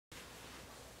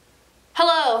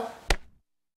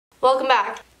Welcome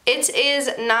back. It is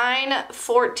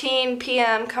 9:14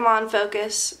 p.m. Come on,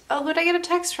 focus. Oh, who'd I get a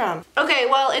text from? Okay,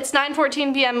 well, it's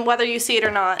 9:14 p.m. whether you see it or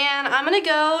not. And I'm gonna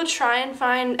go try and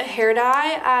find a hair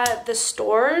dye at the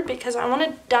store because I want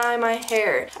to dye my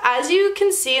hair. As you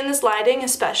can see in this lighting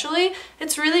especially,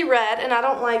 it's really red and I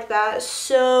don't like that.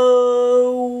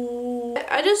 So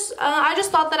I just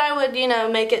thought that I would, you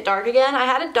know, make it dark again. I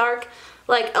had it dark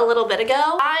like a little bit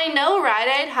ago. I know Rite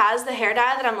Aid has the hair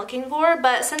dye that I'm looking for,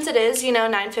 but since it is, you know,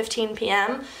 9:15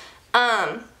 p.m.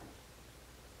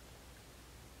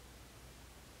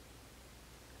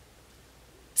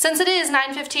 Since it is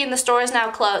 9:15, the store is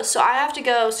now closed, so I have to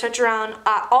go search around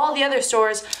all the other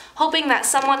stores hoping that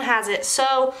someone has it.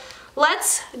 So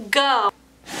let's go.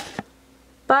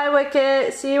 Bye,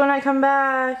 Wicket. See you when I come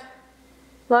back.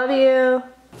 Love you.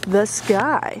 The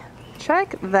sky.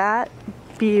 Check that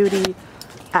beauty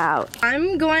out.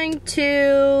 I'm going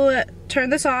to turn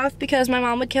this off because my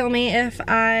mom would kill me if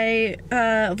I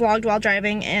vlogged while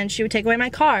driving and she would take away my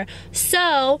car.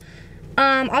 So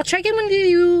I'll check in with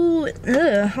you.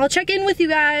 I'll check in with you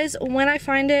guys when I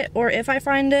find it, or if I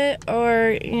find it,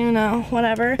 or you know,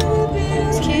 whatever.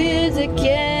 It's kids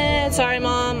again. Sorry,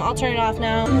 Mom. I'll turn it off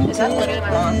now. Is that literally my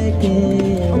mom?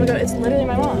 Oh my god, it's literally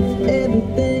my mom.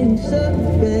 Everything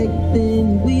sucked back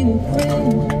then. We were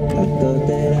friends. I thought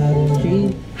that I was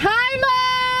dreaming.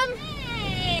 Hi, Mom!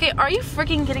 Okay, are you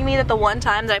freaking kidding me that the one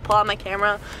time that I pull out my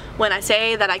camera when I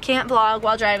say that I can't vlog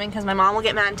while driving because my mom will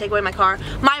get mad and take away my car,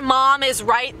 my mom is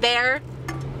right there?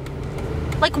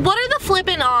 Like, what are the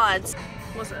flippin' odds?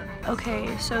 What's it?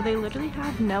 Okay, so they literally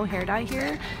have no hair dye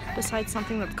here besides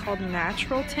something that's called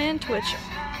natural tint, which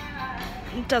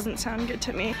doesn't sound good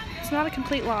to me. It's not a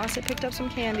complete loss. I picked up some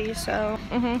candy, so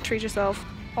treat yourself.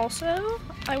 Also,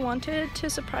 I wanted to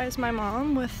surprise my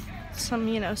mom with some,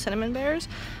 you know, cinnamon bears,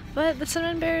 but the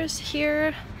cinnamon bears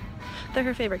here, they're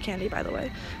her favorite candy, by the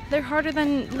way. They're harder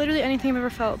than literally anything I've ever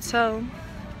felt, so.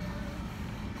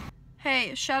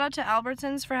 Hey, shout out to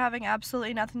Albertsons for having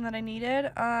absolutely nothing that I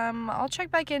needed. I'll check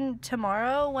back in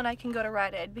tomorrow when I can go to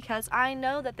Rite Aid because I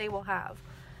know that they will have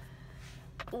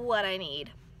what I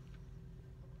need.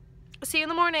 See you in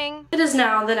the morning. It is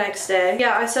now the next day.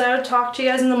 Yeah, I said I would talk to you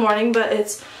guys in the morning, but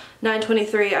it's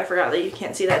 9:23. I forgot that you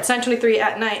can't see that. It's 9:23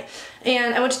 at night.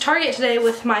 And I went to Target today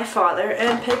with my father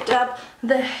and picked up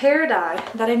the hair dye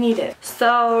that I needed.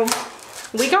 So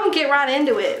we gonna get right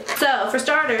into it. So for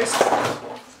starters,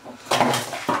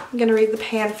 I'm gonna read the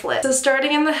pamphlet. So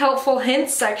starting in the helpful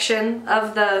hints section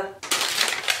of the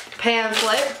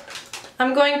pamphlet,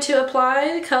 I'm going to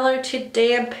apply the color to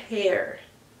damp hair.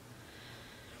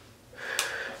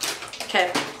 Okay,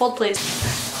 hold please.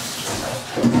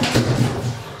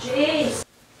 Jeez.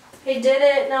 I did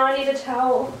it, now I need a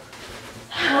towel.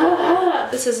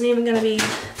 This isn't even gonna be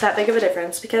that big of a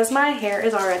difference because my hair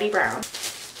is already brown.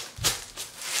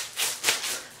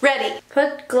 Ready.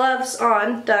 Put gloves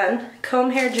on, done.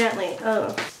 Comb hair gently.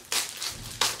 Oh.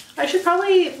 I should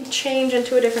probably change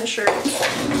into a different shirt.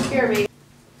 Here we go.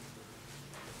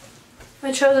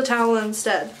 I chose a towel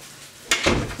instead.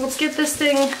 Let's get this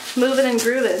thing moving and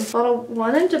grooving. Bottle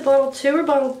 1 into bottle 2 or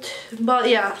bottle 2?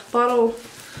 Yeah, bottle,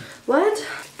 what?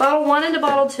 Bottle 1 into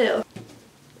bottle 2.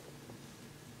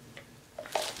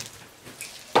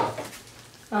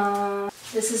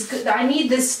 This is good. I need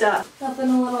this stuff. Nothing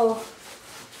a little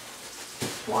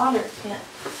water can't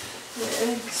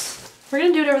mix. We're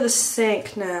gonna do it over the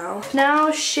sink now.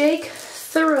 Now shake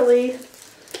thoroughly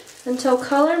until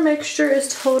color mixture is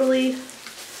totally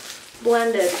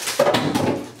blended.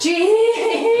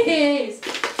 Jeez!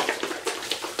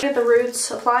 Get the roots,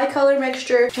 apply color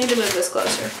mixture. I need to move this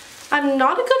closer. I'm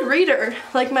not a good reader.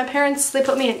 Like my parents, they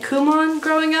put me in Kumon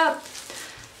growing up.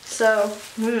 So,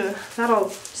 that'll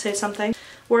say something.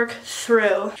 Work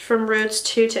through from roots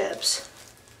to tips.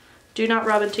 Do not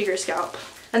rub into your scalp.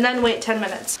 And then wait 10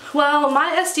 minutes. Well,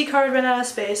 my SD card ran out of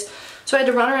space, so I had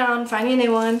to run around finding a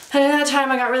new one. And in that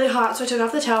time I got really hot, so I took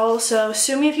off the towel. So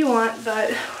sue me if you want,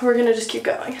 but we're gonna just keep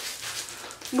going.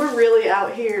 We're really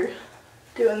out here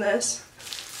doing this.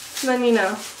 And then, you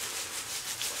know,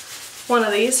 one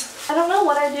of these. I don't know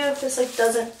what I do if this like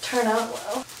doesn't turn out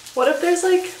well. What if there's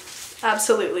like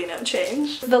absolutely no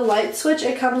change? The light switch,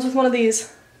 it comes with one of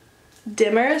these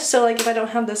dimmers, so like if I don't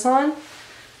have this on,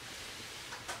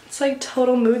 it's like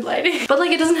total mood lighting. But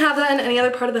like it doesn't have that in any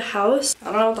other part of the house. I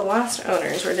don't know what the last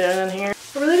owners were doing in here.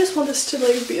 I really just want this to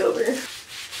like be over.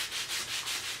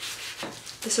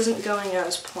 This isn't going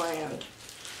as planned.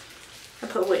 I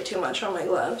put way too much on my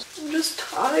gloves. I'm just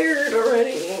tired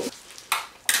already.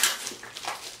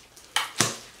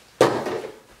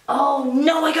 Oh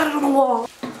no, I got it on the wall.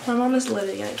 My mom is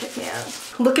literally gonna kick me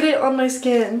out. Look at it on my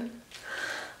skin.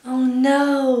 Oh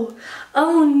no.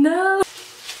 Oh no.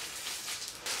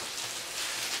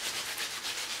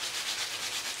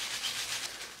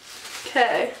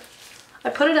 Okay. I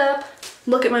put it up.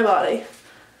 Look at my body.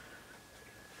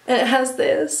 And it has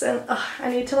this, and I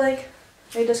need to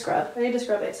scrub. I need to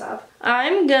scrub ASAP.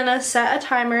 I'm gonna set a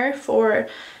timer for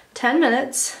 10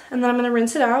 minutes, and then I'm gonna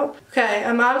rinse it out. Okay,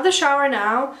 I'm out of the shower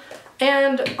now,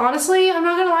 and honestly, I'm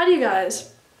not gonna lie to you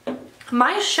guys.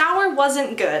 My shower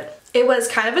wasn't good. It was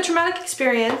kind of a traumatic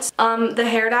experience. The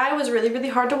hair dye was really, really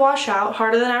hard to wash out,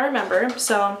 harder than I remember.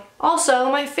 So,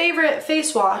 also, my favorite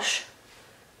face wash,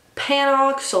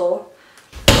 Panoxyl,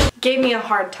 gave me a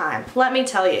hard time. Let me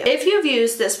tell you. If you've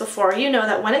used this before, you know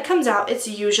that when it comes out, it's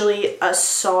usually a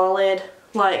solid,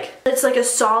 it's like a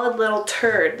solid little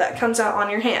turd that comes out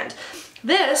on your hand.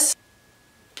 This,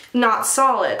 not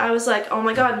solid. I was like, oh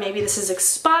my god, maybe this is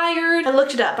expired. I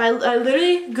looked it up. I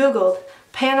literally Googled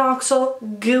Panoxyl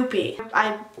Goopy.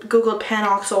 I Googled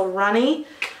Panoxyl Runny.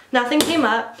 Nothing came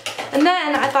up. And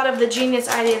then I thought of the genius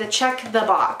idea to check the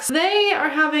box. They are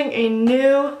having a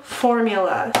new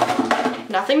formula.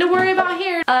 Nothing to worry about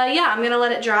here. Yeah, I'm gonna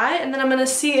let it dry and then I'm gonna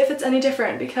see if it's any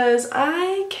different because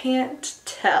I can't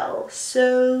tell.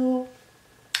 So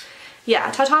yeah,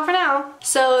 ta-ta for now.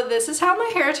 So this is how my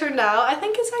hair turned out. I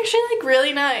think it's actually like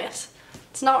really nice.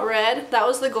 It's not red, that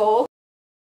was the goal.